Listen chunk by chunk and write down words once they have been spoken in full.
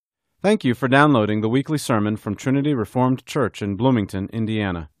Thank you for downloading the weekly sermon from Trinity Reformed Church in Bloomington,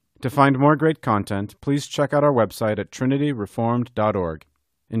 Indiana. To find more great content, please check out our website at trinityreformed.org.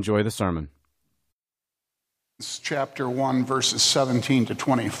 Enjoy the sermon. It's chapter 1, verses 17 to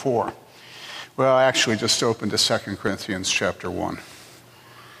 24. Well, actually, just open to 2 Corinthians chapter 1.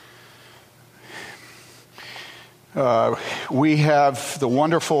 We have the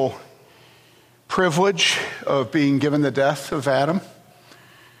wonderful privilege of being given the death of Adam.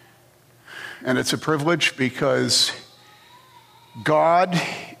 And it's a privilege because God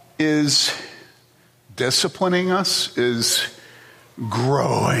is disciplining us, is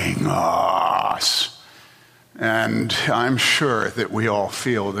growing us. And I'm sure that we all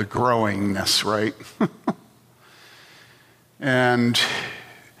feel the growingness, right? And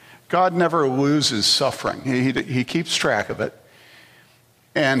God never loses suffering. He keeps track of it.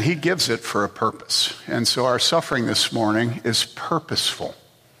 And he gives it for a purpose. And so our suffering this morning is purposeful.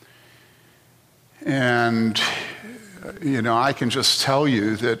 And, I can just tell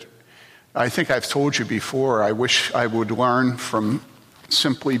you that I think I've told you before, I wish I would learn from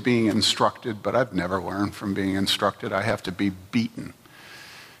simply being instructed, but I've never learned from being instructed. I have to be beaten.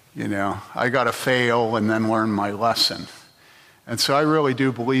 I got to fail and then learn my lesson. And so I really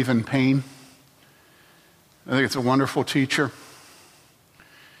do believe in pain. I think it's a wonderful teacher.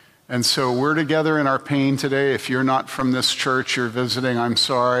 And so we're together in our pain today. If you're not from this church, you're visiting, I'm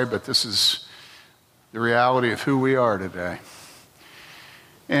sorry, but this is the reality of who we are today.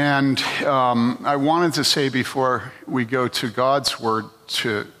 And I wanted to say before we go to God's word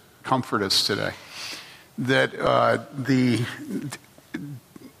to comfort us today, that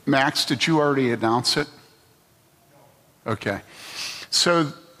Max, did you already announce it? Okay.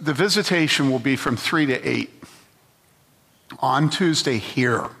 So the visitation will be from 3 to 8 on Tuesday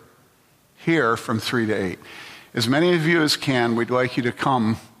here from 3 to 8. As many of you as can, we'd like you to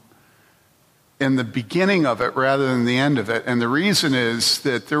come in the beginning of it rather than the end of it. And the reason is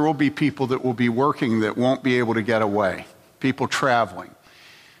that there will be people that will be working that won't be able to get away, people traveling.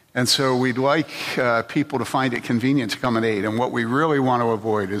 And so we'd like people to find it convenient to come at 8. And what we really want to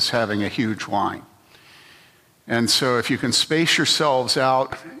avoid is having a huge line. And so if you can space yourselves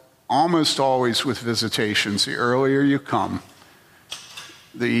out, almost always with visitations, the earlier you come,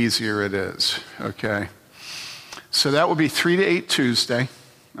 the easier it is, okay? So that will be 3 to 8 Tuesday,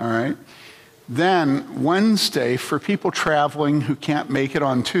 all right? Then Wednesday, for people traveling who can't make it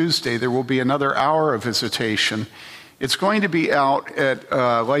on Tuesday, there will be another hour of visitation. It's going to be out at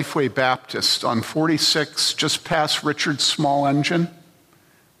Lifeway Baptist on 46, just past Richard's Small Engine,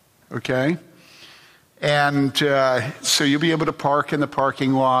 okay? And so you'll be able to park in the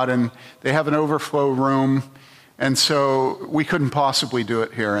parking lot, and they have an overflow room. And so we couldn't possibly do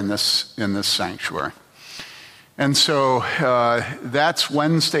it here in this sanctuary. And so that's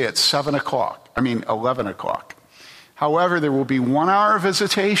Wednesday at 11 o'clock. However, there will be 1 hour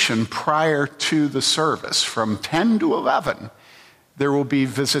visitation prior to the service. From 10 to 11, there will be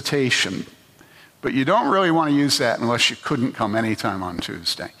visitation. But you don't really want to use that unless you couldn't come anytime on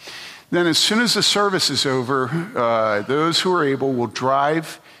Tuesday. Then as soon as the service is over, those who are able will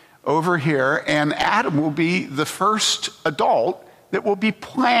drive over here, and Adam will be the first adult that will be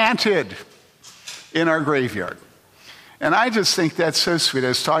planted in our graveyard. And I just think that's so sweet. I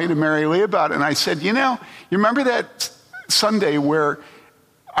was talking to Mary Lee about it, and I said, you remember that Sunday where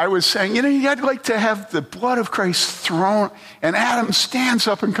I was saying, I'd like to have the blood of Christ thrown, and Adam stands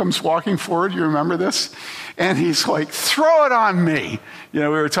up and comes walking forward. You remember this? And he's like, throw it on me. We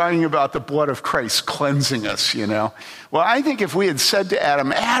were talking about the blood of Christ cleansing us, Well, I think if we had said to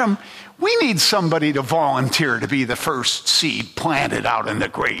Adam, we need somebody to volunteer to be the first seed planted out in the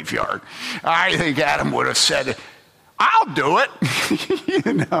graveyard, I think Adam would have said, I'll do it.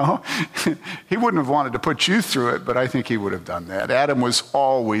 He wouldn't have wanted to put you through it, but I think he would have done that. Adam was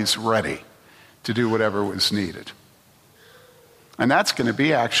always ready to do whatever was needed. And that's going to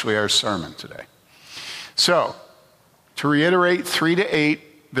be actually our sermon today. So, to reiterate, 3 to 8,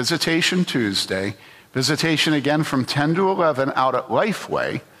 visitation Tuesday, visitation again from 10 to 11 out at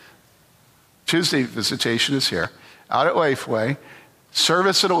Lifeway. Tuesday visitation is here, out at Lifeway,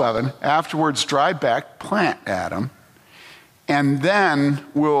 service at 11, afterwards drive back, plant Adam, and then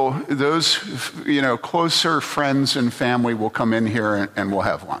those closer friends and family will come in here and we'll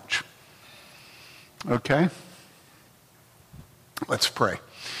have lunch. Okay? Let's pray.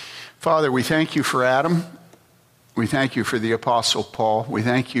 Father, we thank you for Adam. We thank you for the Apostle Paul. We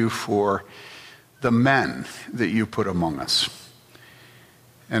thank you for the men that you put among us.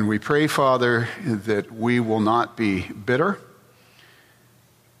 And we pray, Father, that we will not be bitter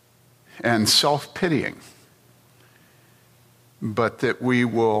and self-pitying, but that we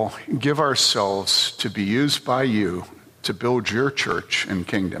will give ourselves to be used by you to build your church and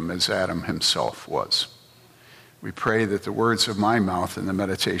kingdom as Adam himself was. We pray that the words of my mouth and the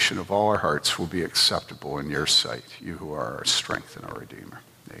meditation of all our hearts will be acceptable in your sight, you who are our strength and our Redeemer.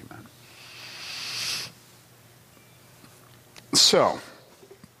 Amen. So,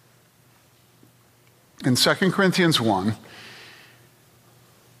 in 2 Corinthians 1,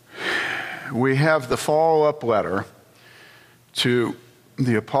 we have the follow-up letter to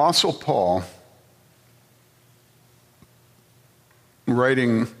the Apostle Paul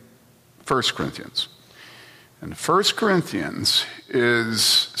writing 1 Corinthians. And 1 Corinthians is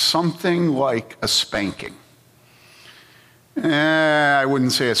something like a spanking. I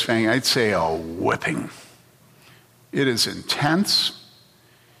wouldn't say a spanking, I'd say a whipping. It is intense.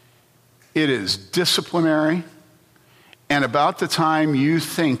 It is disciplinary. And about the time you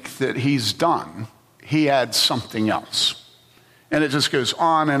think that he's done, he adds something else. And it just goes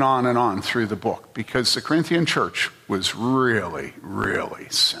on and on and on through the book because the Corinthian church was really, really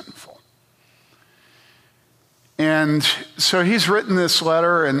sinful. And so he's written this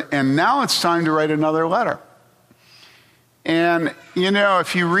letter, and now it's time to write another letter. And,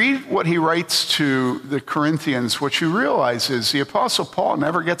 if you read what he writes to the Corinthians, what you realize is the Apostle Paul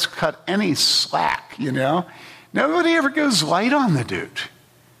never gets cut any slack, Nobody ever goes light on the dude.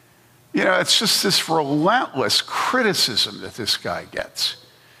 It's just this relentless criticism that this guy gets.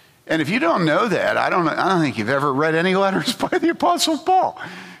 And if you don't know that, I don't think you've ever read any letters by the Apostle Paul.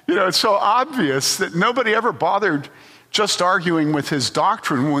 It's so obvious that nobody ever bothered just arguing with his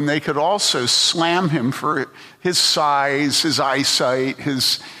doctrine when they could also slam him for his size, his eyesight,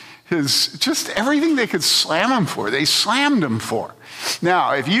 his just everything they could slam him for. They slammed him for.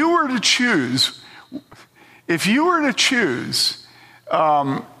 Now, if you were to choose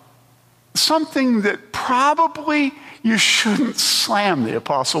something that probably you shouldn't slam the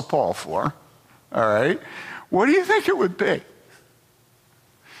Apostle Paul for, all right, what do you think it would be?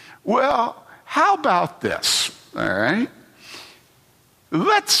 Well, how about this, all right?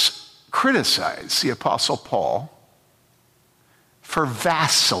 Let's criticize the Apostle Paul for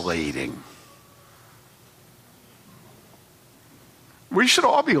vacillating. We should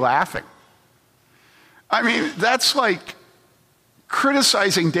all be laughing. I mean, that's like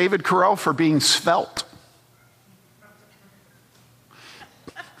criticizing David Carell for being svelte.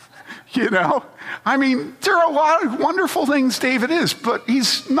 I mean, there are a lot of wonderful things David is, but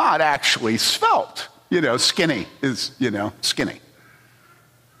he's not actually svelte. Skinny is, skinny.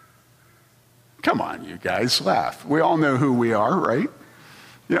 Come on, you guys, laugh. We all know who we are, right?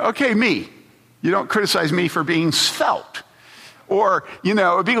 Okay, me. You don't criticize me for being svelte. Or,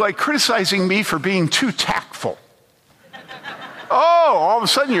 it'd be like criticizing me for being too tactful. Oh, all of a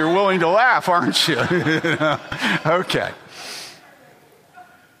sudden you're willing to laugh, aren't you? Okay.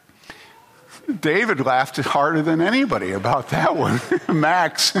 David laughed harder than anybody about that one.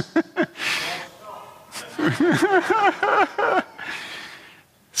 Max.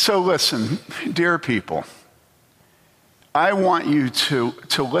 So listen, dear people, I want you to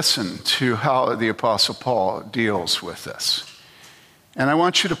listen to how the Apostle Paul deals with this. And I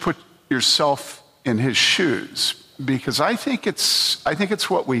want you to put yourself in his shoes because I think it's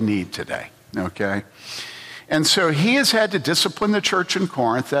what we need today, okay? And so he has had to discipline the church in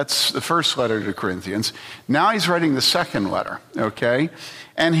Corinth. That's the first letter to Corinthians. Now he's writing the second letter, okay?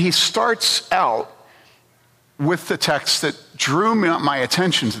 And he starts out with the text that drew my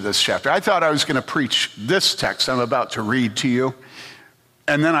attention to this chapter. I thought I was going to preach this text I'm about to read to you.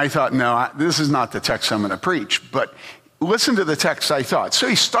 And then I thought, no, this is not the text I'm going to preach. But listen to the text I thought. So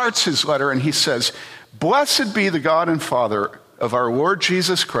he starts his letter and he says, "Blessed be the God and Father of our Lord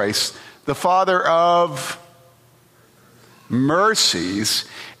Jesus Christ, the Father of mercies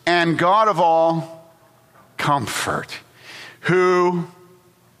and God of all comfort, who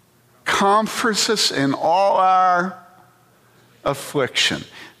comforts us in all our affliction,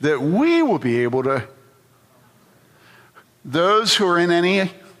 that we will be able to, those who are in any,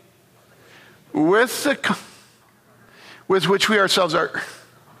 with which we ourselves are."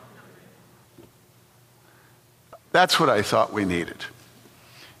 That's what I thought we needed.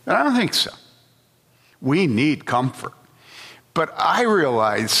 And I don't think so. We need comfort. But I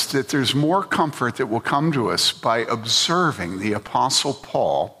realize that there's more comfort that will come to us by observing the Apostle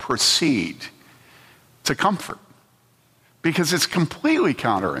Paul proceed to comfort. Because it's completely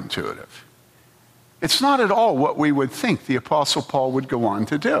counterintuitive. It's not at all what we would think the Apostle Paul would go on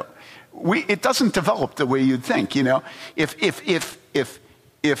to do. It doesn't develop the way you'd think, If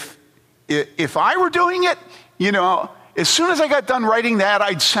I were doing it, as soon as I got done writing that,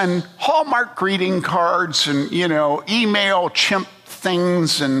 I'd send Hallmark greeting cards and, email chimp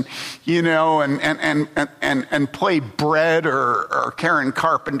things and, and play Bread or Karen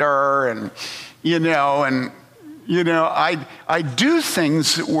Carpenter and, I'd do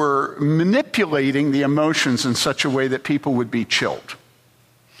things that were manipulating the emotions in such a way that people would be chilled.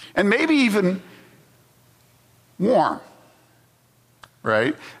 And maybe even warm,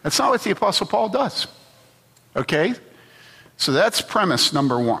 right? That's not what the Apostle Paul does, okay? So that's premise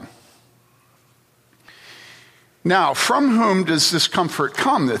number one. Now, from whom does this comfort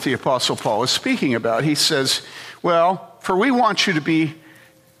come that the Apostle Paul is speaking about? He says, well, for we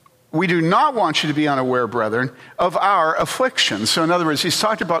do not want you to be unaware, brethren, of our affliction. So in other words, he's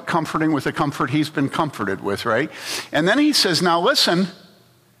talked about comforting with the comfort he's been comforted with, right? And then he says, now listen,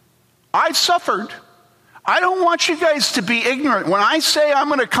 I've suffered. I don't want you guys to be ignorant. When I say I'm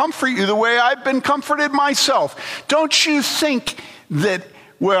going to comfort you the way I've been comforted myself, don't you think that,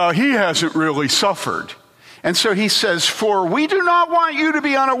 well, he hasn't really suffered. And so he says, for we do not want you to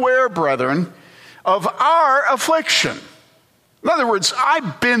be unaware, brethren, of our affliction. In other words,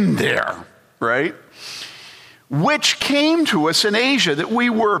 I've been there, right? Which came to us in Asia, that we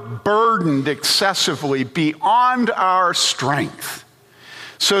were burdened excessively beyond our strength,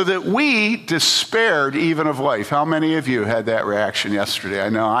 so that we despaired even of life. How many of you had that reaction yesterday? I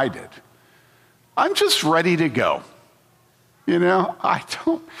know I did. I'm just ready to go. I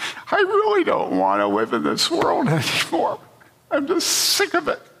really don't want to live in this world anymore. I'm just sick of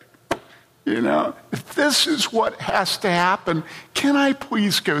it. If this is what has to happen, can I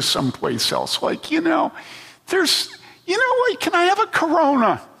please go someplace else? can I have a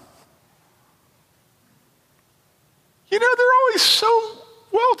Corona? They're always so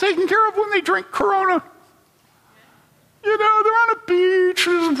well taken care of when they drink Corona. They're on a beach,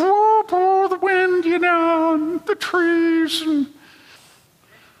 there's the wind, and the trees.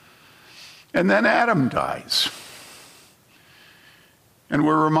 And then Adam dies. And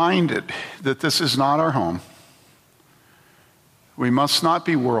we're reminded that this is not our home. We must not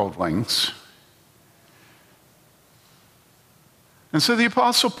be worldlings. And so the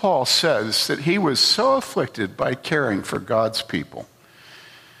Apostle Paul says that he was so afflicted by caring for God's people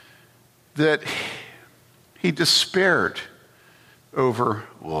that he despaired over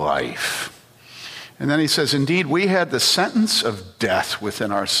life. And then he says, indeed, we had the sentence of death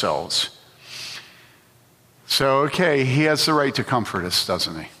within ourselves. So, okay, he has the right to comfort us,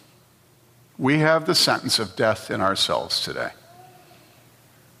 doesn't he? We have the sentence of death in ourselves today.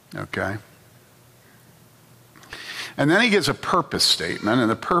 Okay? And then he gives a purpose statement, and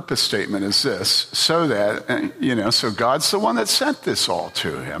the purpose statement is this, so that, so God's the one that sent this all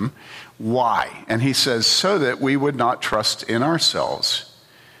to him. Why? And he says, so that we would not trust in ourselves,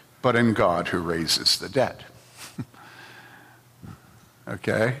 but in God who raises the dead.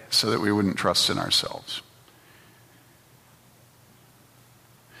 Okay? So that we wouldn't trust in ourselves.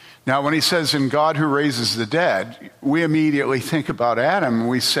 Now, when he says in God who raises the dead, we immediately think about Adam, and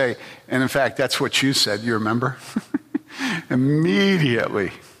we say, and in fact, that's what you said, you remember?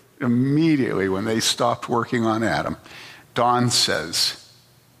 Immediately when they stopped working on Adam, Don says,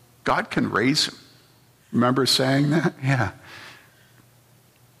 God can raise him. Remember saying that? Yeah.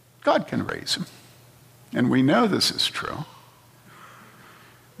 God can raise him. And we know this is true.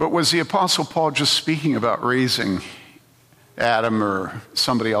 But was the Apostle Paul just speaking about raising Adam or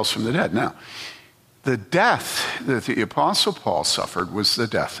somebody else from the dead? No. The death that the Apostle Paul suffered was the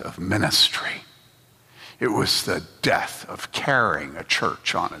death of ministry. It was the death of carrying a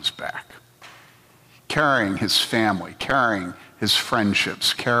church on his back, carrying his family, carrying his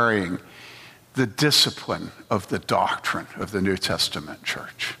friendships, carrying the discipline of the doctrine of the New Testament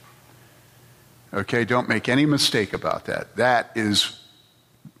church. Okay, don't make any mistake about that. That is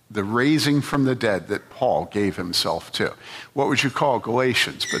the raising from the dead that Paul gave himself to. What would you call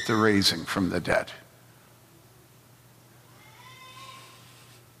Galatians but the raising from the dead?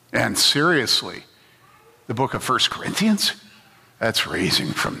 And seriously, the book of 1 Corinthians, that's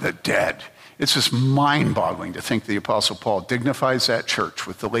raising from the dead. It's just mind-boggling to think the Apostle Paul dignifies that church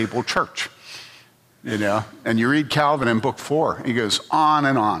with the label church. And you read Calvin in book 4, he goes on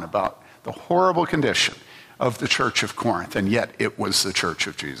and on about the horrible condition of the church of Corinth, and yet it was the church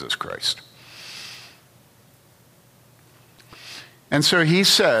of Jesus Christ. And so he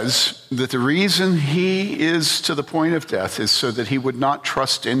says that the reason he is to the point of death is so that he would not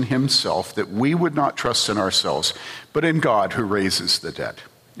trust in himself, that we would not trust in ourselves, but in God who raises the dead.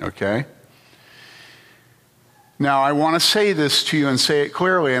 Okay? Now, I want to say this to you and say it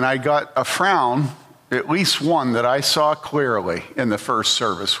clearly, and I got a frown, at least one that I saw clearly in the first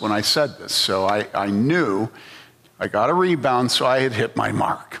service when I said this. So I knew I got a rebound, so I had hit my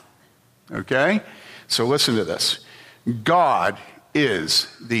mark. Okay? So listen to this. God is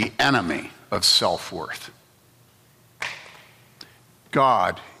the enemy of self-worth.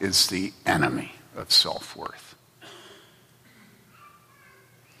 God is the enemy of self-worth.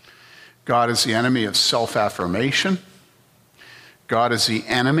 God is the enemy of self-affirmation. God is the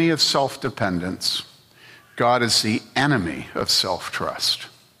enemy of self-dependence. God is the enemy of self-trust.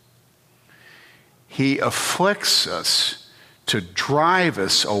 He afflicts us to drive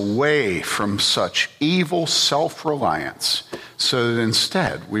us away from such evil self-reliance so that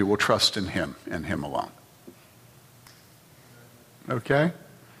instead we will trust in him and him alone. Okay?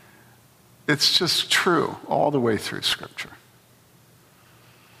 It's just true all the way through Scripture.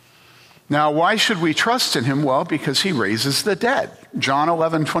 Now, why should we trust in him? Well, because he raises the dead. John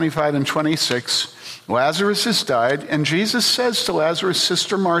 11:25 and 26, Lazarus has died, and Jesus says to Lazarus'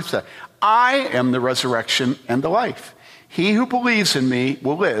 sister Martha, I am the resurrection and the life. He who believes in me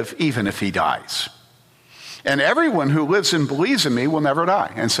will live even if he dies. And everyone who lives and believes in me will never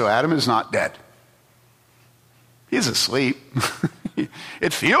die. And so Adam is not dead. He's asleep.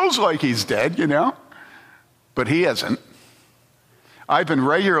 It feels like he's dead, but he isn't. I've been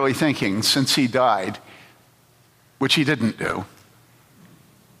regularly thinking since he died, which he didn't do.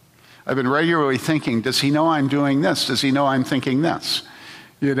 I've been regularly thinking, does he know I'm doing this? Does he know I'm thinking this?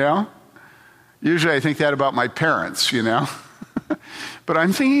 Usually I think that about my parents, But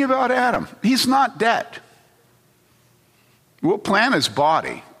I'm thinking about Adam. He's not dead. We'll plan his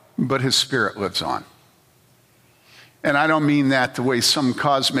body, but his spirit lives on. And I don't mean that the way some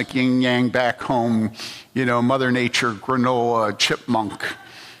cosmic yin-yang back home, Mother Nature, granola, chipmunk,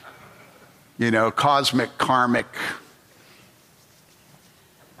 cosmic, karmic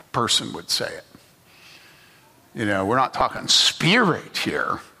person would say it. We're not talking spirit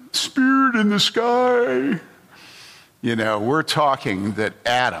here. Spirit in the sky. We're talking that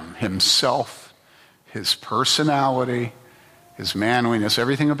Adam himself, his personality, his manliness,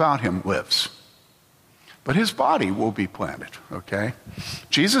 everything about him lives. But his body will be planted, okay?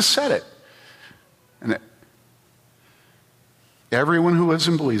 Jesus said it. And everyone who lives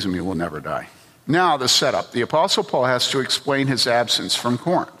and believes in me will never die. Now, the setup. The Apostle Paul has to explain his absence from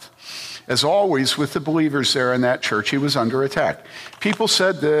Corinth. As always, with the believers there in that church, he was under attack. People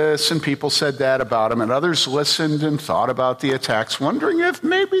said this and people said that about him, and others listened and thought about the attacks, wondering if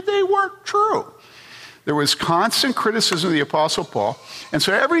maybe they weren't true. There was constant criticism of the Apostle Paul. And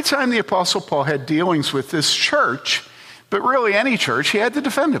so every time the Apostle Paul had dealings with this church, but really any church, he had to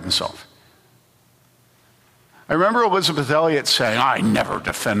defend himself. I remember Elizabeth Elliot saying, I never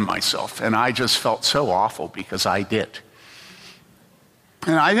defend myself. And I just felt so awful because I did.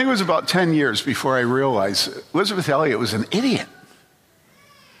 And I think it was about 10 years before I realized Elizabeth Elliot was an idiot.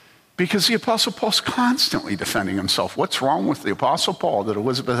 Because the Apostle Paul's constantly defending himself. What's wrong with the Apostle Paul that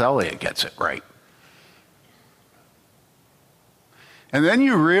Elizabeth Elliot gets it right? And then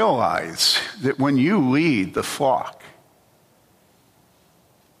you realize that when you lead the flock,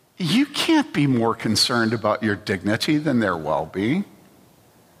 you can't be more concerned about your dignity than their well-being.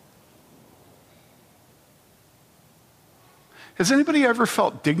 Has anybody ever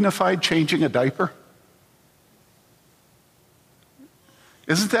felt dignified changing a diaper?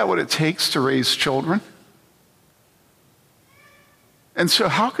 Isn't that what it takes to raise children? And so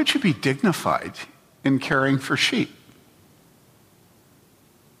how could you be dignified in caring for sheep?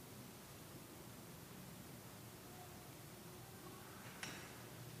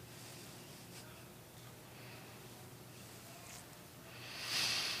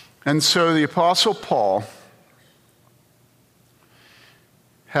 And so the Apostle Paul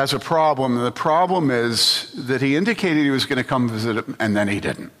has a problem, and the problem is that he indicated he was going to come visit him, and then he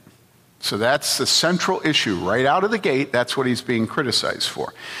didn't. So that's the central issue. Right out of the gate, that's what he's being criticized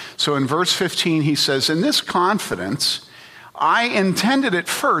for. So in verse 15, he says, in this confidence, I intended at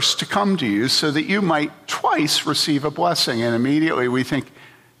first to come to you so that you might twice receive a blessing. And immediately we think,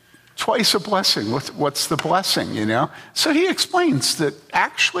 twice a blessing. What's the blessing, So he explains that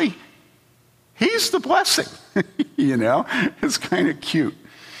actually he's the blessing, It's kind of cute.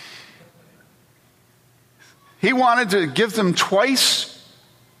 He wanted to give them twice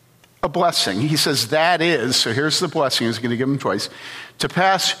a blessing. He says that is, so here's the blessing he's going to give them twice, to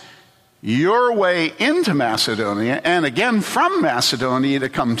pass your way into Macedonia, and again from Macedonia to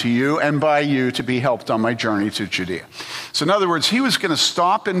come to you, and by you to be helped on my journey to Judea. So in other words, he was going to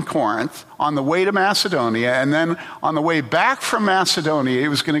stop in Corinth on the way to Macedonia, and then on the way back from Macedonia, he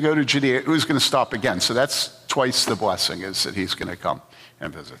was going to go to Judea. He was going to stop again. So that's twice the blessing, is that he's going to come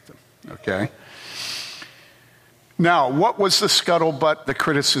and visit them. Okay? Now, what was the scuttlebutt, the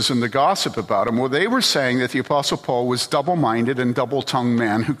criticism, the gossip about him? Well, they were saying that the Apostle Paul was double-minded and double-tongued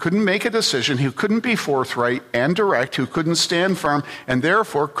man who couldn't make a decision, who couldn't be forthright and direct, who couldn't stand firm, and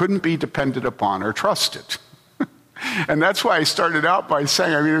therefore couldn't be depended upon or trusted. And that's why I started out by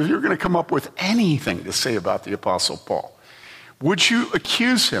saying, if you're going to come up with anything to say about the Apostle Paul, would you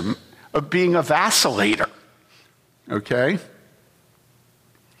accuse him of being a vacillator? Okay?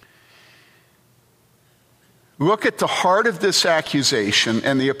 Look at the heart of this accusation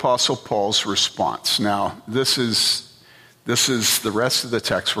and the Apostle Paul's response. Now, this is the rest of the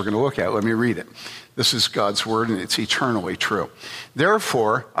text we're going to look at. Let me read it. This is God's word, and it's eternally true.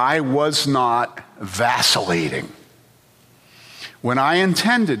 Therefore, I was not vacillating when I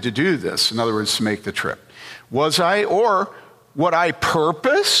intended to do this, in other words, to make the trip. Was I, or what I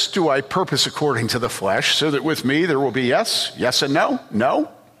purpose? Do I purpose according to the flesh, so that with me there will be yes, yes and no, no?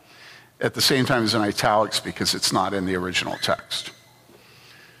 At the same time as in italics because it's not in the original text.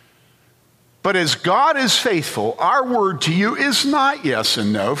 But as God is faithful, our word to you is not yes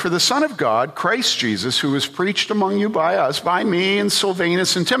and no, for the Son of God, Christ Jesus, who was preached among you by us, by me and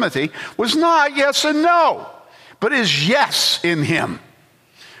Silvanus and Timothy, was not yes and no, but is yes in him.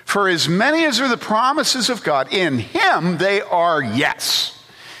 For as many as are the promises of God, in him they are yes.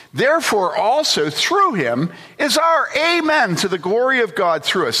 Therefore also through him is our amen to the glory of God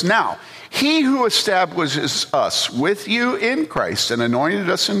through us. Now, he who establishes us with you in Christ and anointed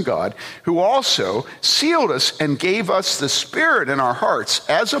us in God, who also sealed us and gave us the Spirit in our hearts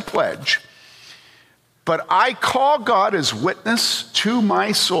as a pledge. But I call God as witness to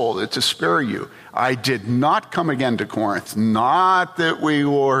my soul that to spare you, I did not come again to Corinth, not that we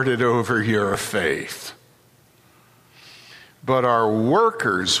lorded over your faith, but are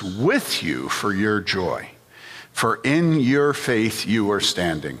workers with you for your joy. For in your faith you are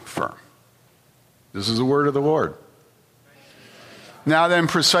standing firm. This is the word of the Lord. Now then,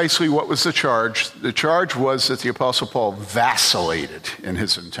 precisely what was the charge? The charge was that the Apostle Paul vacillated in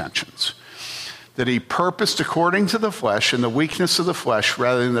his intentions, that he purposed according to the flesh and the weakness of the flesh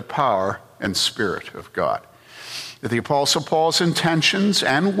rather than the power and Spirit of God. That the Apostle Paul's intentions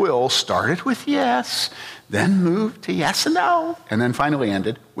and will started with yes, then moved to yes and no, and then finally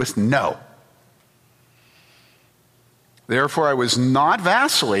ended with no. Therefore, I was not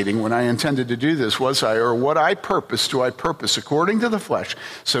vacillating when I intended to do this, was I? Or what I purpose do I purpose according to the flesh,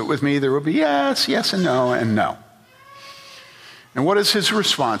 so that with me there will be yes, yes and no, and no. And what is his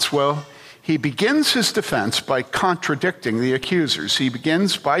response? Well, he begins his defense by contradicting the accusers. He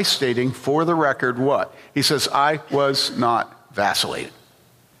begins by stating, for the record, what? He says, I was not vacillating.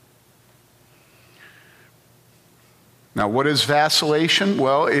 Now, what is vacillation?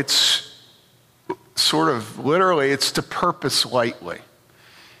 Well, it's sort of literally, it's to purpose lightly.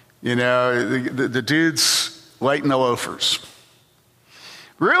 You know, the dudes lighten the loafers.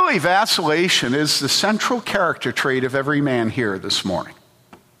 Really, vacillation is the central character trait of every man here this morning.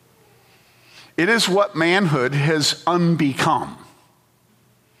 It is what manhood has unbecome.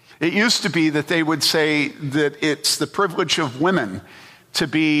 It used to be that they would say that it's the privilege of women to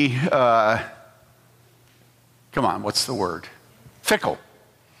be, what's the word? Fickle.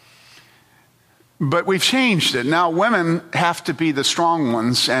 But we've changed it. Now women have to be the strong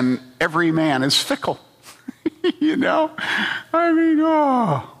ones, and every man is fickle. You know?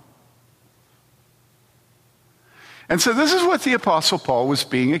 And so this is what the Apostle Paul was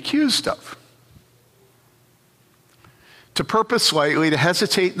being accused of. To purpose lightly, to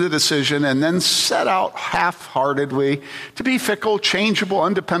hesitate in the decision, and then set out half-heartedly, to be fickle, changeable,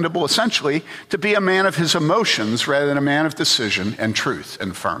 undependable, essentially to be a man of his emotions rather than a man of decision and truth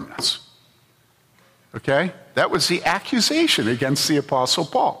and firmness. Okay? That was the accusation against the Apostle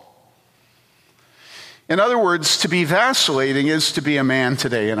Paul. In other words, to be vacillating is to be a man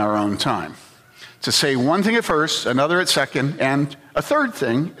today in our own time. To say one thing at first, another at second, and a third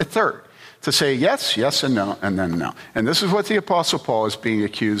thing at third. To say yes, yes, and no, and then no. And this is what the Apostle Paul is being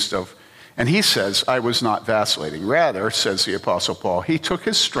accused of. And he says, I was not vacillating. Rather, says the Apostle Paul, he took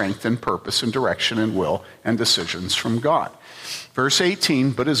his strength and purpose and direction and will and decisions from God. Verse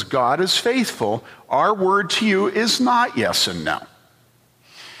 18, but as God is faithful, our word to you is not yes and no.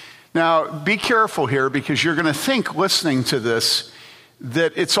 Now, be careful here because you're going to think, listening to this,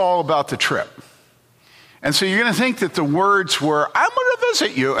 that it's all about the trip. And so you're going to think that the words were, I'm going to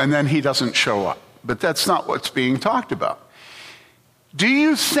visit you, and then he doesn't show up. But that's not what's being talked about. Do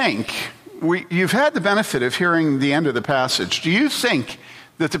you think, you've had the benefit of hearing the end of the passage, do you think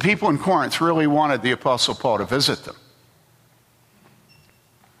that the people in Corinth really wanted the Apostle Paul to visit them?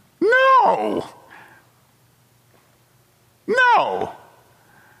 No. No.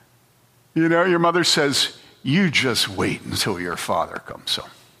 You know, your mother says, you just wait until your father comes home.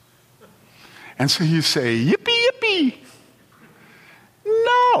 And so you say, yippee, yippee.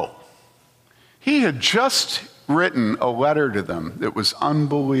 No. He had just written a letter to them that was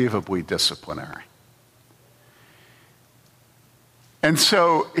unbelievably disciplinary. And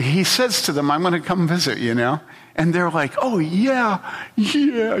so he says to them, I'm going to come visit, And they're like, oh, yeah.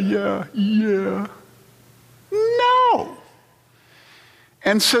 No.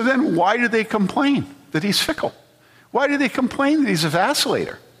 And so then why do they complain that he's fickle? Why do they complain that he's a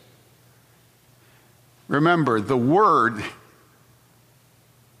vacillator? Remember, the word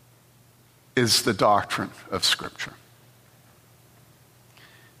is the doctrine of Scripture.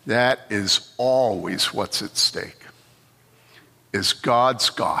 That is always what's at stake, is God's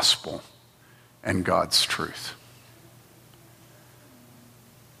gospel and God's truth.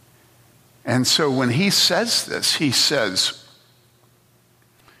 And so when he says this, he says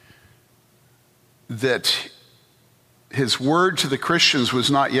that his word to the Christians was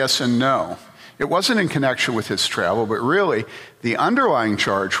not yes and no. It wasn't in connection with his travel, but really the underlying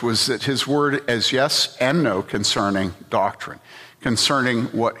charge was that his word as yes and no concerning doctrine, concerning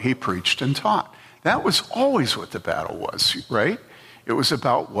what he preached and taught. That was always what the battle was, right? It was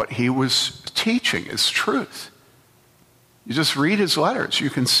about what he was teaching as truth. You just read his letters, you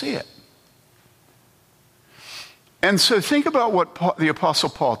can see it. And so think about what the Apostle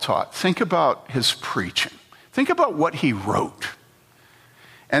Paul taught. Think about his preaching. Think about what he wrote.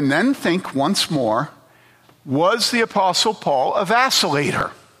 And then think once more, was the Apostle Paul a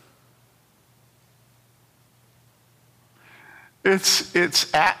vacillator?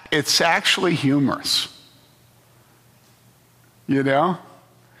 It's actually humorous.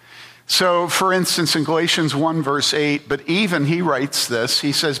 So, for instance, in Galatians 1, verse 8, but even, he writes this,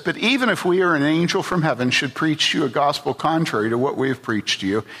 he says, but even if we or an angel from heaven should preach to you a gospel contrary to what we have preached to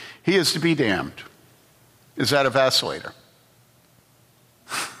you, he is to be damned. Is that a vacillator?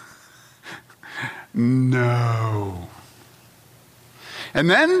 No. And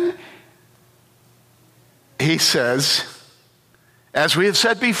then he says, as we have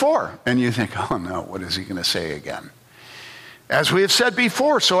said before, and you think, oh no, what is he going to say again? As we have said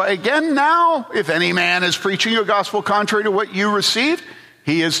before, so again now, if any man is preaching a gospel contrary to what you received,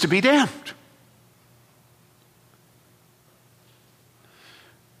 he is to be damned.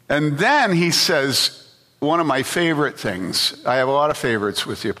 And then he says, one of my favorite things, I have a lot of favorites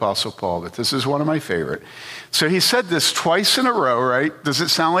with the Apostle Paul, but this is one of my favorite. So he said this twice in a row, right? Does it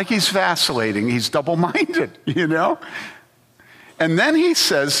sound like he's vacillating? He's double-minded, And then he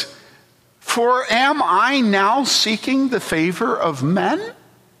says, for am I now seeking the favor of men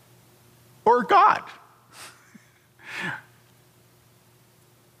or God?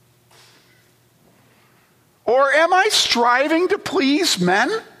 Or am I striving to please men?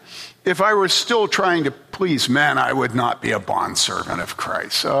 If I were still trying to please men, I would not be a bondservant of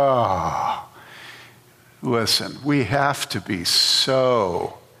Christ. Oh, listen, we have to be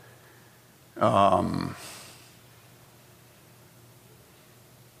so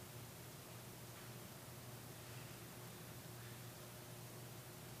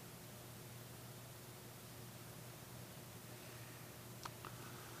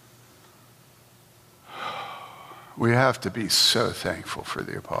we have to be so thankful for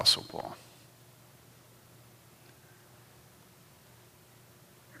the Apostle Paul.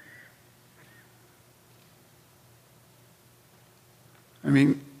 I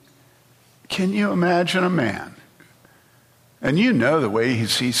mean, can you imagine a man? And you know the way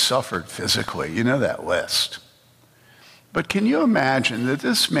he's suffered physically. You know that list. But can you imagine that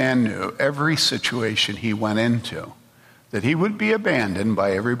this man knew every situation he went into, that he would be abandoned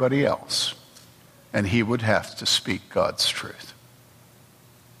by everybody else, and he would have to speak God's truth?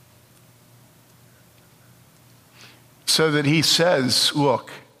 So that he says, look,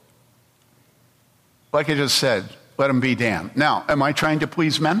 like I just said, let him be damned. Now, am I trying to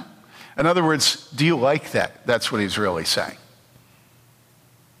please men? In other words, do you like that? That's what he's really saying.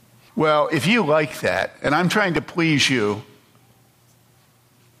 Well, if you like that, and I'm trying to please you,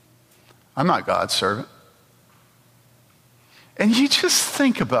 I'm not God's servant. And you just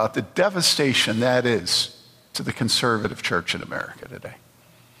think about the devastation that is to the conservative church in America today.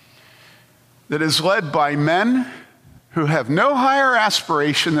 That is led by men who have no higher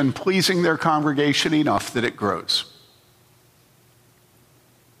aspiration than pleasing their congregation enough that it grows.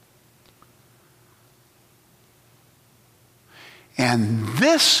 And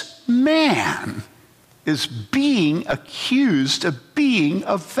this man is being accused of being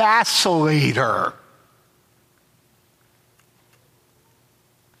a vacillator.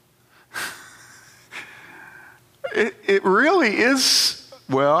 It really is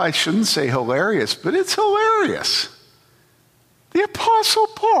well, I shouldn't say hilarious, but it's hilarious. The Apostle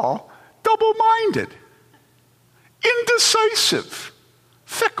Paul, double-minded, indecisive,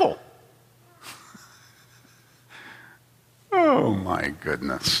 fickle. Oh, my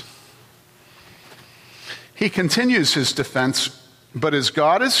goodness. He continues his defense, but as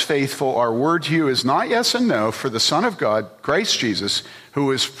God is faithful, our word to you is not yes and no, for the Son of God, Christ Jesus,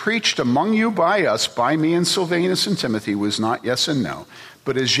 who is preached among you by us, by me and Silvanus and Timothy, was not yes and no,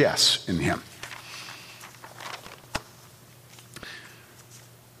 but is yes in him.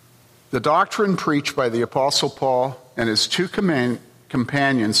 The doctrine preached by the Apostle Paul and his two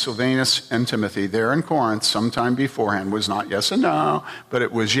companions, Silvanus and Timothy, there in Corinth sometime beforehand was not yes and no, but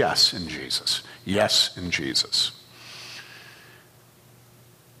it was yes in Jesus. Yes in Jesus.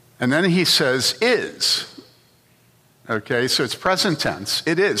 And then he says, is. Okay, so it's present tense.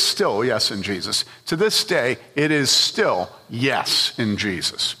 It is still yes in Jesus. To this day, it is still yes in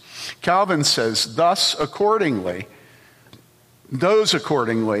Jesus. Calvin says, thus, accordingly, those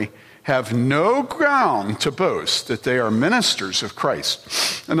accordingly have no ground to boast that they are ministers of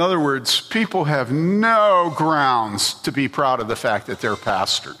Christ. In other words, people have no grounds to be proud of the fact that they're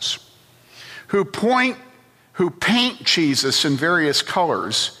pastors, who paint Jesus in various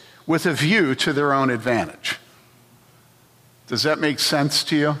colors with a view to their own advantage. Does that make sense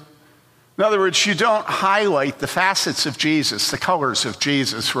to you? In other words, you don't highlight the facets of Jesus, the colors of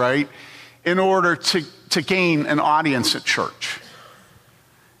Jesus, right, in order to gain an audience at church.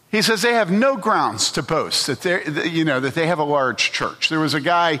 He says they have no grounds to boast that they have a large church. There was a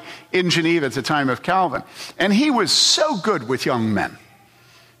guy in Geneva at the time of Calvin, and he was so good with young men.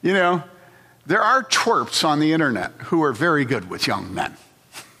 You know, there are twerps on the internet who are very good with young men.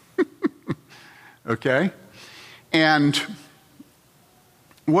 Okay? And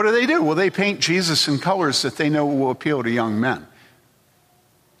what do? Well, they paint Jesus in colors that they know will appeal to young men.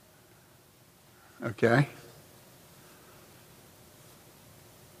 Okay?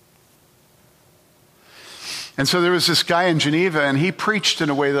 And so there was this guy in Geneva, and he preached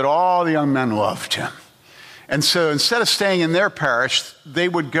in a way that all the young men loved him. And so instead of staying in their parish, they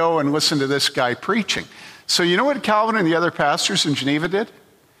would go and listen to this guy preaching. So you know what Calvin and the other pastors in Geneva did?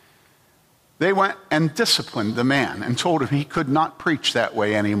 They went and disciplined the man and told him he could not preach that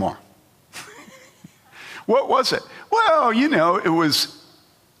way anymore. What was it? Well, you know, it was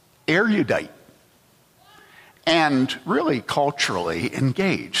erudite and really culturally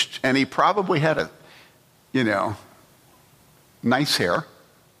engaged. And he probably had nice hair.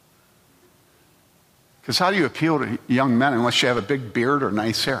 Because how do you appeal to young men unless you have a big beard or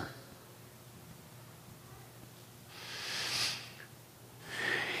nice hair?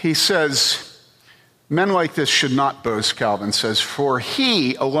 He says, men like this should not boast, Calvin says, for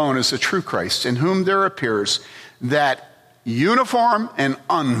he alone is the true Christ, in whom there appears that uniform and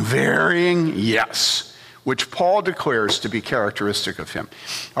unvarying yes, which Paul declares to be characteristic of him.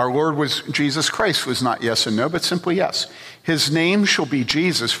 Our Lord Jesus Christ was not yes and no, but simply yes. His name shall be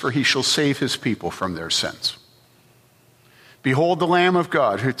Jesus, for he shall save his people from their sins. Behold the Lamb of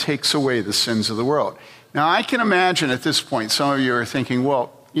God who takes away the sins of the world. Now, I can imagine at this point, some of you are thinking,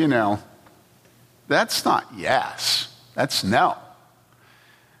 well, you know, that's not yes, that's no.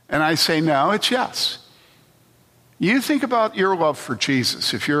 And I say, no, it's yes. You think about your love for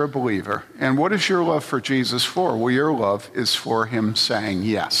Jesus if you're a believer. And what is your love for Jesus for? Well, your love is for him saying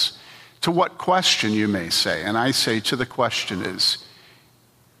yes. To what question, you may say. And I say to the question is,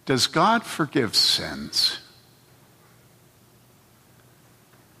 does God forgive sins?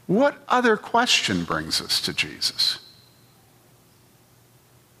 What other question brings us to Jesus?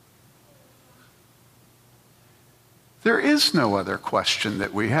 There is no other question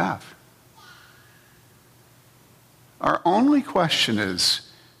that we have. Our only question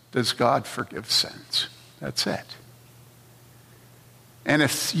is, does God forgive sins? That's it. And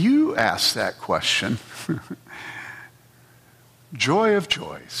if you ask that question, joy of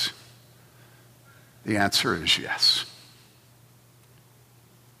joys, the answer is yes.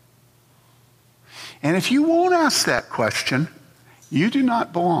 And if you won't ask that question, you do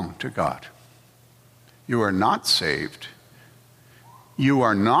not belong to God. You are not saved. You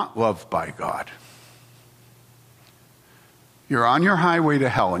are not loved by God. You're on your highway to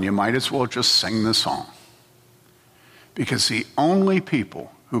hell, and you might as well just sing the song. Because the only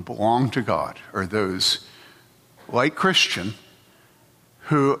people who belong to God are those, like Christian,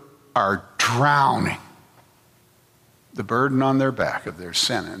 who are drowning the burden on their back of their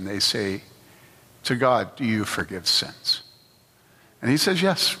sin. And they say to God, do you forgive sins? And he says,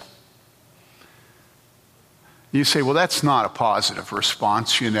 yes. You say, well, that's not a positive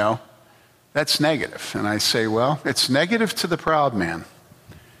response, you know. That's negative. And I say, well, it's negative to the proud man.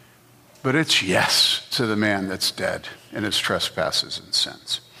 but it's yes to the man that's dead in his trespasses and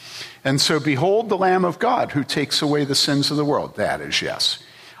sins. And so, behold the Lamb of God who takes away the sins of the world. That is yes.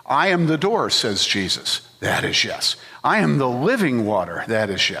 I am the door, says Jesus. That is yes. I am the living water. That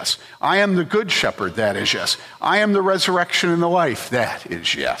is yes. I am the good shepherd. That is yes. I am the resurrection and the life. That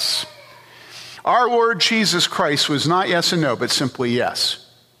is yes. Our Lord Jesus Christ was not yes and no, but simply yes.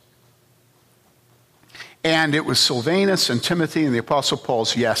 And it was Silvanus and Timothy and the Apostle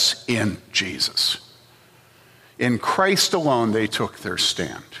Paul's yes in Jesus. In Christ alone, they took their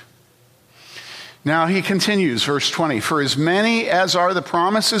stand. Now he continues, verse 20, for as many as are the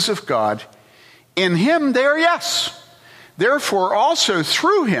promises of God, in him they are yes. Therefore also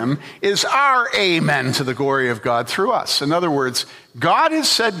through him is our amen to the glory of God through us. In other words, God has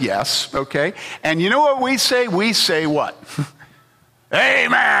said yes, okay? And you know what we say? We say what?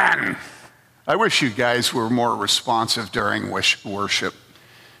 Amen. I wish you guys were more responsive during worship.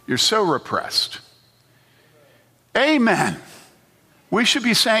 You're so repressed. Amen. We should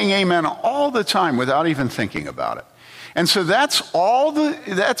be saying amen all the time without even thinking about it. And so that's all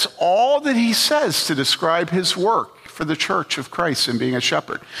that he says to describe his work for the church of Christ in being a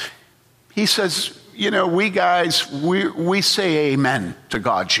shepherd. He says, you know, we guys, we say amen to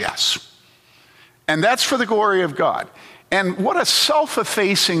God's yes. And that's for the glory of God. And what a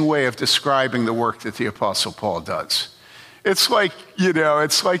self-effacing way of describing the work that the Apostle Paul does. It's like, you know,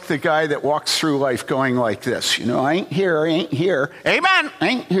 it's like the guy that walks through life going like this. You know, I ain't here, amen,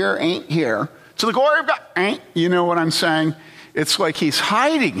 ain't here. To the glory of God, ain't, you know what I'm saying? It's like he's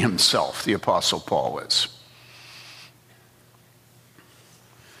hiding himself, the Apostle Paul is.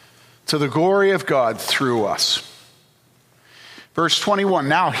 To the glory of God through us. Verse 21,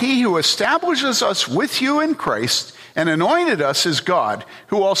 now he who establishes us with you in Christ and anointed us is God,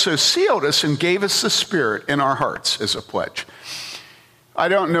 who also sealed us and gave us the Spirit in our hearts as a pledge. I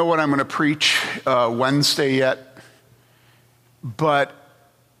don't know what I'm going to preach Wednesday yet, but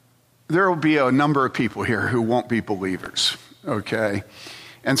there will be a number of people here who won't be believers, okay?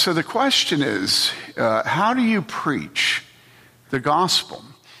 And so the question is, how do you preach the gospel?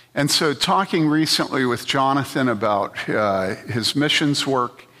 And so talking recently with Jonathan about his missions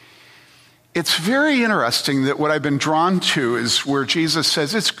work, it's very interesting that what I've been drawn to is where Jesus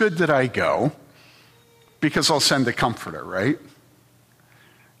says, it's good that I go because I'll send the comforter, right?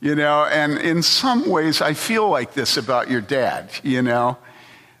 You know, and in some ways I feel like this about your dad, you know,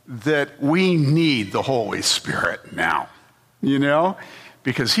 that we need the Holy Spirit now, you know,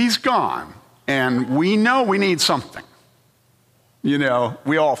 because he's gone and we know we need something. You know,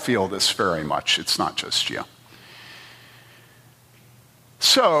 we all feel this very much. It's not just you.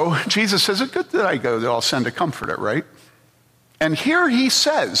 So Jesus says, it's good that I go, that I'll send a comforter, right? And here he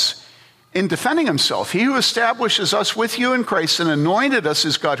says, in defending himself, he who establishes us with you in Christ and anointed us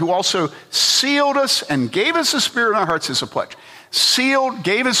is God, who also sealed us and gave us the Spirit in our hearts as a pledge. Sealed,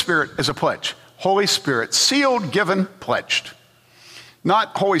 gave his Spirit as a pledge. Holy Spirit, sealed, given, pledged.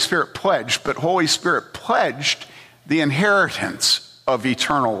 Not Holy Spirit pledged, but Holy Spirit pledged the inheritance of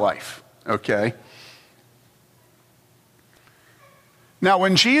eternal life, okay? Now,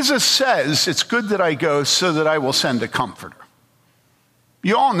 when Jesus says, it's good that I go so that I will send a comforter,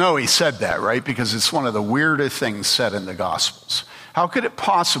 you all know he said that, right? Because it's one of the weirdest things said in the Gospels. How could it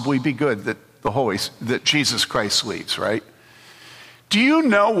possibly be good that that Jesus Christ leaves, right? Do you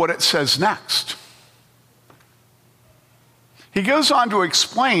know what it says next? He goes on to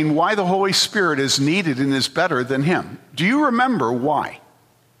explain why the Holy Spirit is needed and is better than him. Do you remember why?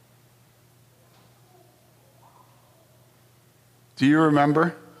 Do you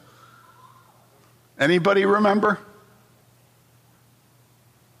remember? Anybody remember?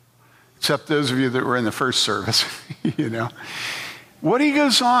 Except those of you that were in the first service, you know. What he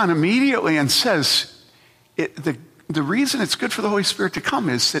goes on immediately and says, the reason it's good for the Holy Spirit to come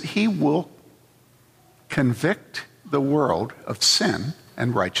is that he will convict the world of sin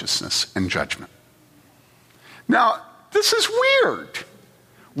and righteousness and judgment. Now, this is weird.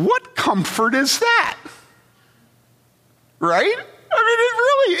 What comfort is that? Right? I mean, it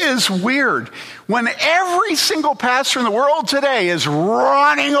really is weird when every single pastor in the world today is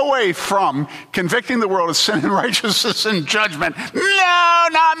running away from convicting the world of sin and righteousness and judgment. No,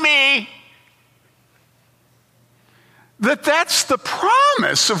 not me. That's the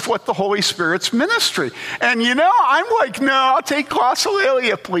promise of what the Holy Spirit's ministry. And you know, I'm like, no, I'll take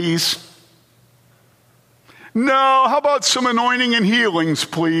glossolalia, please. No, how about some anointing and healings,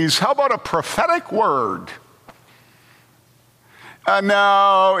 please? How about a prophetic word?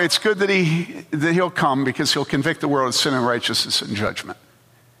 No, it's good that he'll come because he'll convict the world of sin and righteousness and judgment.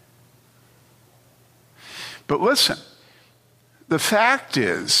 But listen, the fact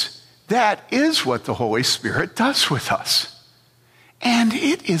is That is what the Holy Spirit does with us. And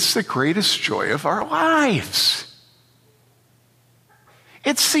it is the greatest joy of our lives.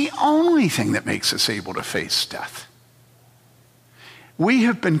 It's the only thing that makes us able to face death. We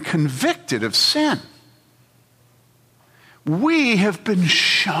have been convicted of sin. We have been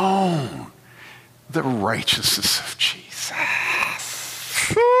shown the righteousness of Jesus.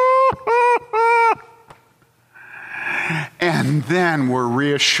 And then we're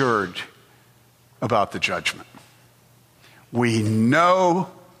reassured about the judgment. We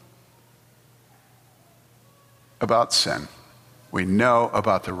know about sin. We know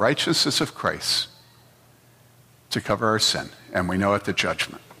about the righteousness of Christ to cover our sin. And we know at the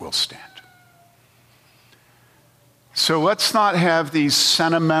judgment will stand. So let's not have these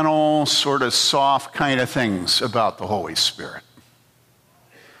sentimental, sort of soft kind of things about the Holy Spirit.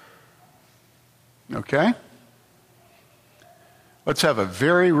 Okay? Let's have a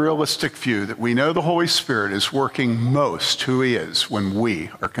very realistic view that we know the Holy Spirit is working most who he is when we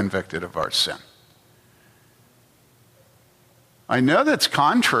are convicted of our sin. I know that's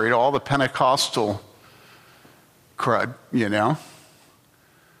contrary to all the Pentecostal crud,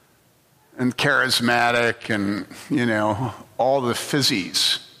 and charismatic and, all the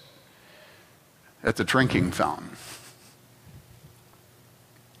fizzies at the drinking fountain.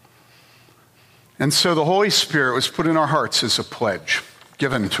 And so the Holy Spirit was put in our hearts as a pledge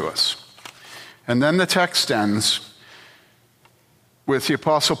given to us. And then the text ends with the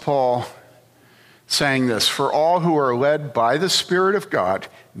Apostle Paul saying this, "For all who are led by the Spirit of God,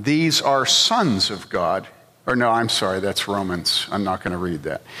 these are sons of God." Or no, I'm sorry, that's Romans. I'm not going to read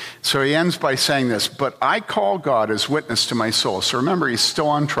that. So he ends by saying this, "But I call God as witness to my soul." So remember, he's still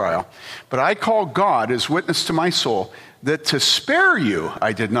on trial. "But I call God as witness to my soul that to spare you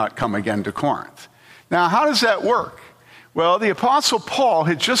I did not come again to Corinth." Now, how does that work? Well, the Apostle Paul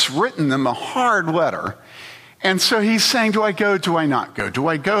had just written them a hard letter. And so he's saying, do I go, do I not go? Do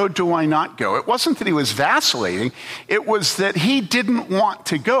I go, do I not go? It wasn't that he was vacillating. It was that he didn't want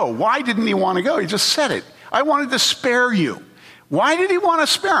to go. Why didn't he want to go? He just said it. I wanted to spare you. Why did he want to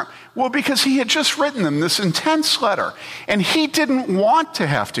spare him? Well, because he had just written them this intense letter. And he didn't want to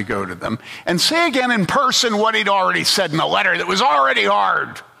have to go to them and say again in person what he'd already said in the letter that was already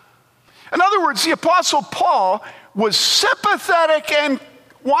hard. In other words, the Apostle Paul was sympathetic and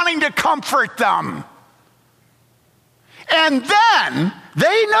wanting to comfort them. And then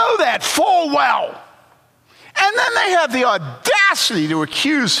they know that full well. And then they have the audacity to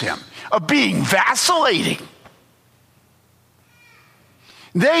accuse him of being vacillating.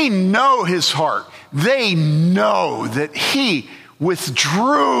 They know his heart. They know that he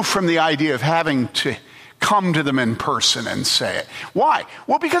withdrew from the idea of having to come to them in person and say it. Why?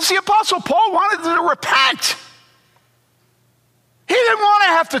 Well, because the Apostle Paul wanted them to repent. He didn't want to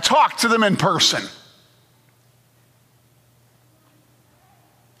have to talk to them in person.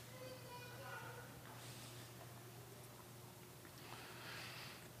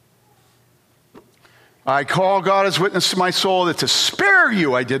 "I call God as witness to my soul that to spare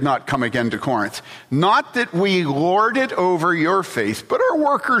you I did not come again to Corinth. Not that we lord it over your faith, but are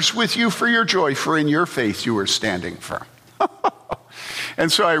workers with you for your joy, for in your faith you are standing firm."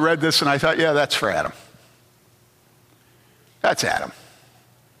 And so I read this and I thought, yeah, that's for Adam. That's Adam.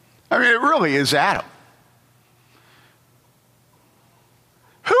 I mean, it really is Adam.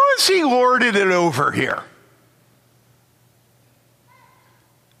 Who has he lorded it over here?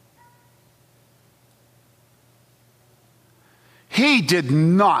 He did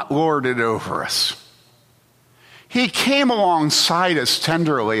not lord it over us. He came alongside us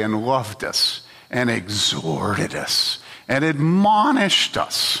tenderly and loved us and exhorted us and admonished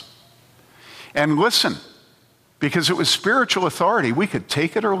us. And listen, because it was spiritual authority, we could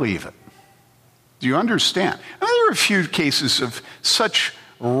take it or leave it. Do you understand? Now, there are a few cases of such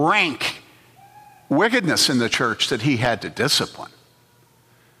rank wickedness in the church that he had to discipline.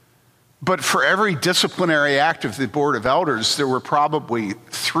 But for every disciplinary act of the Board of Elders, there were probably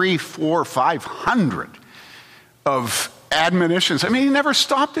 300, 400, 500 of admonitions. I mean, he never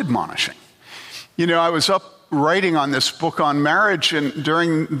stopped admonishing. I was up writing on this book on marriage, and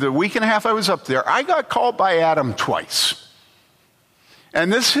during the week and a half I was up there, I got called by Adam twice.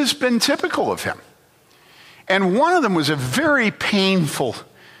 And this has been typical of him. And one of them was a very painful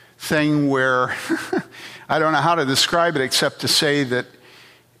thing where, I don't know how to describe it except to say that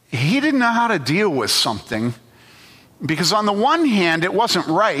he didn't know how to deal with something because on the one hand, it wasn't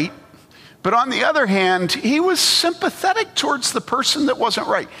right, but on the other hand, he was sympathetic towards the person that wasn't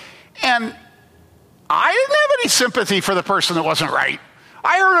right. And I didn't have any sympathy for the person that wasn't right.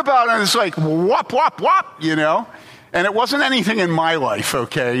 I heard about it and it's like, whop, whop, whop, And it wasn't anything in my life,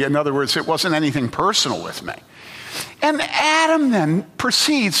 okay? In other words, it wasn't anything personal with me. And Adam then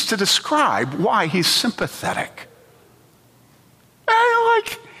proceeds to describe why he's sympathetic.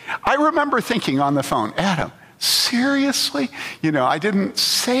 And I remember thinking on the phone, Adam, seriously? I didn't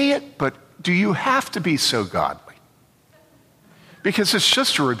say it, but do you have to be so godly? Because it's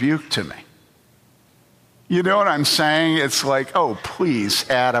just a rebuke to me. You know what I'm saying? It's like, oh, please,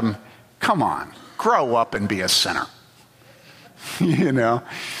 Adam, come on, grow up and be a sinner. And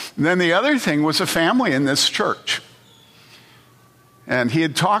then the other thing was a family in this church. And he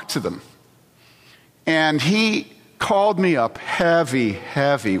had talked to them. And he called me up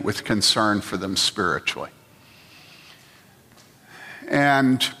heavy with concern for them spiritually.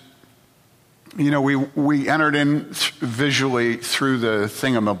 And, we entered in visually through the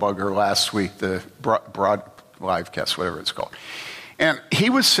thingamabugger last week, the broad live cast, whatever it's called. And he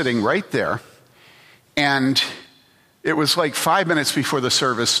was sitting right there. And it was like 5 minutes before the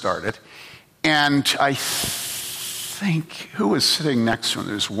service started. And I think, who was sitting next to him?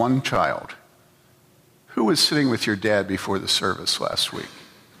 There's one child. Who was sitting with your dad before the service last week?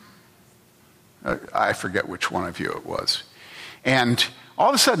 I forget which one of you it was. And all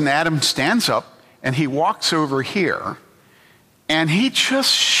of a sudden, Adam stands up and he walks over here and he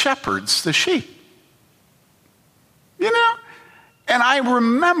just shepherds the sheep. And I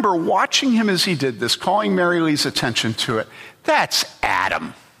remember watching him as he did this, calling Mary Lee's attention to it. That's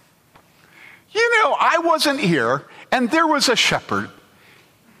Adam. I wasn't here, and there was a shepherd.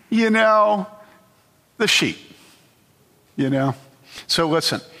 The sheep. So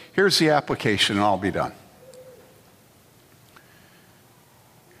listen, here's the application, and I'll be done.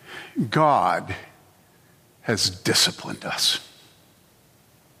 God has disciplined us.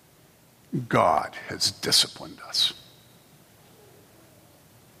 God has disciplined us.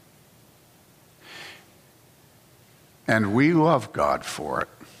 And we love God for it.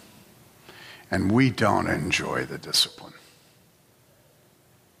 And we don't enjoy the discipline.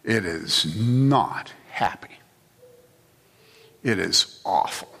 It is not happy. It is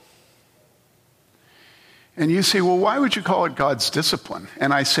awful. And you say, well, why would you call it God's discipline?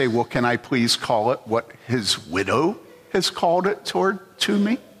 And I say, well, can I please call it what his widow has called it to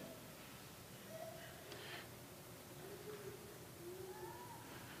me?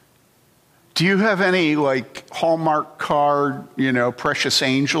 Do you have any Hallmark card, precious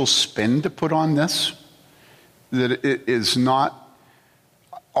angel spin to put on this? That it is not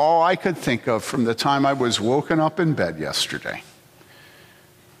all I could think of from the time I was woken up in bed yesterday.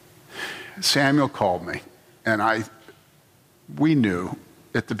 Samuel called me, and we knew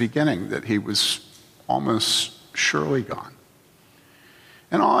at the beginning that he was almost surely gone.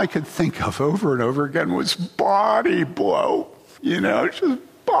 And all I could think of over and over again was body blow, just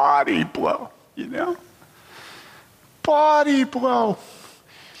body blow, body blow.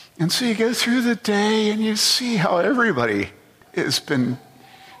 And so you go through the day and you see how everybody has been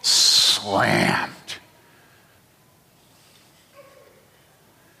slammed.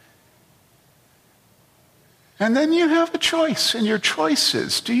 And then you have a choice, and your choice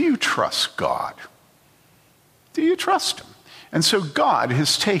is, do you trust God? Do you trust him? And so God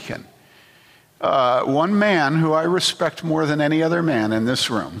has taken one man who I respect more than any other man in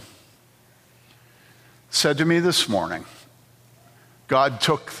this room, said to me this morning, God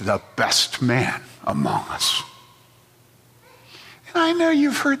took the best man among us. And I know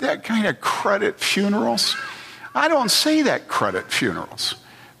you've heard that kind of crud at funerals. I don't say that crud at funerals,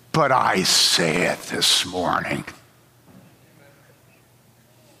 but I say it this morning.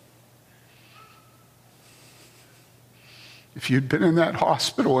 If you'd been in that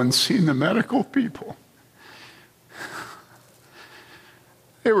hospital and seen the medical people,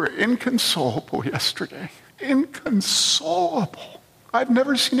 they were inconsolable yesterday. Inconsolable. I've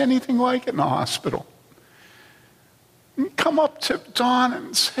never seen anything like it in a hospital. And come up to Don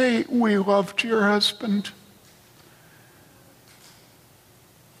and say, we loved your husband.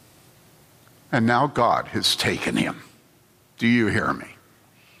 And now God has taken him. Do you hear me?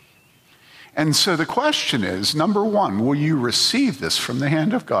 And so the question is, number one, will you receive this from the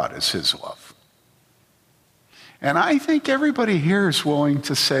hand of God as his love? And I think everybody here is willing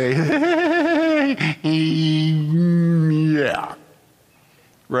to say, hey, yeah.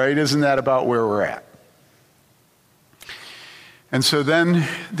 Right? Isn't that about where we're at? And so then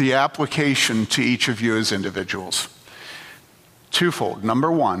the application to each of you as individuals. Twofold. Number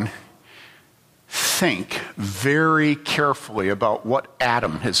one, think very carefully about what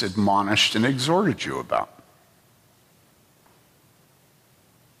Adam has admonished and exhorted you about.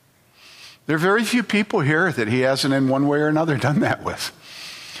 There are very few people here that he hasn't in one way or another done that with.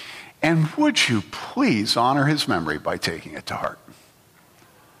 And would you please honor his memory by taking it to heart?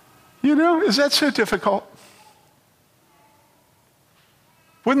 You know, is that so difficult?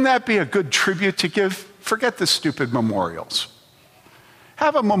 Wouldn't that be a good tribute to give? Forget the stupid memorials.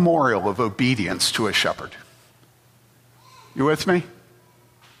 Have a memorial of obedience to a shepherd. You with me?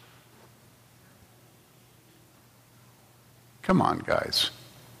 Come on, guys.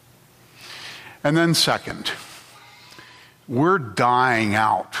 And then second, we're dying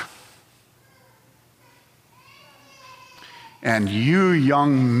out. And you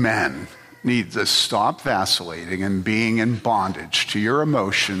young men need to stop vacillating and being in bondage to your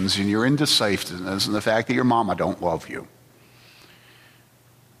emotions and your indecisiveness and the fact that your mama don't love you.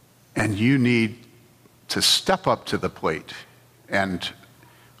 And you need to step up to the plate and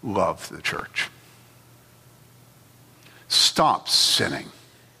love the church. Stop sinning.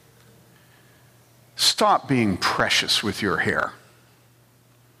 Stop being precious with your hair.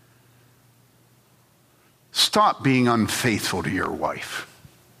 Stop being unfaithful to your wife.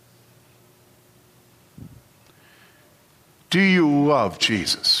 Do you love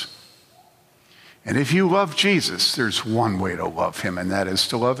Jesus? And if you love Jesus, there's one way to love him, and that is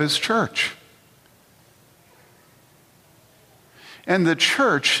to love his church. And the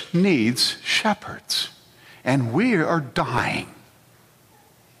church needs shepherds, and we are dying.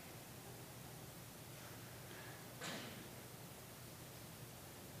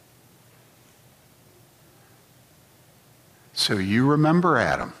 So you remember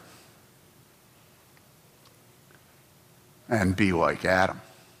Adam and be like Adam.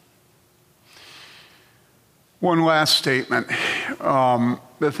 One last statement.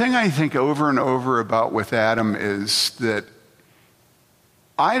 The thing I think over and over about with Adam is that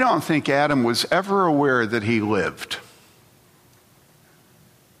I don't think Adam was ever aware that he lived.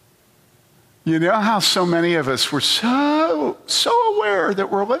 You know how so many of us were so aware that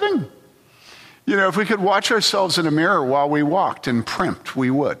we're living? You know, if we could watch ourselves in a mirror while we walked and primped,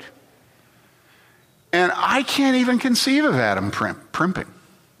 we would. And I can't even conceive of Adam primping.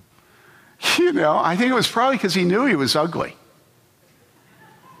 You know, I think it was probably because he knew he was ugly.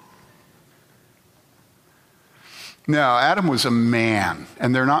 No, Adam was a man,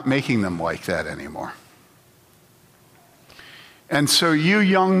 and they're not making them like that anymore. And so you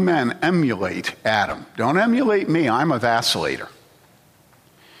young men emulate Adam. Don't emulate me, I'm a vacillator.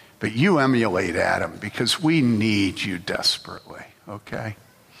 But you emulate Adam because we need you desperately, okay?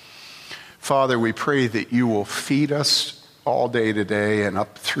 Father, we pray that you will feed us all day today and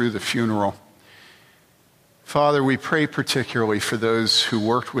up through the funeral. Father, we pray particularly for those who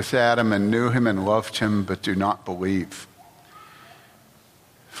worked with Adam and knew him and loved him but do not believe.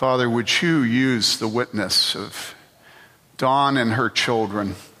 Father, would you use the witness of Dawn and her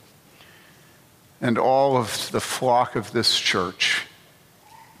children and all of the flock of this church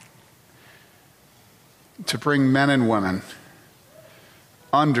to bring men and women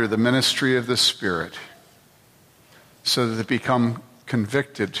under the ministry of the Spirit so that they become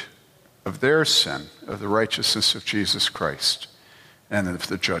convicted of their sin, of the righteousness of Jesus Christ, and of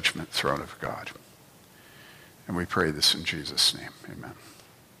the judgment throne of God. And we pray this in Jesus' name. Amen.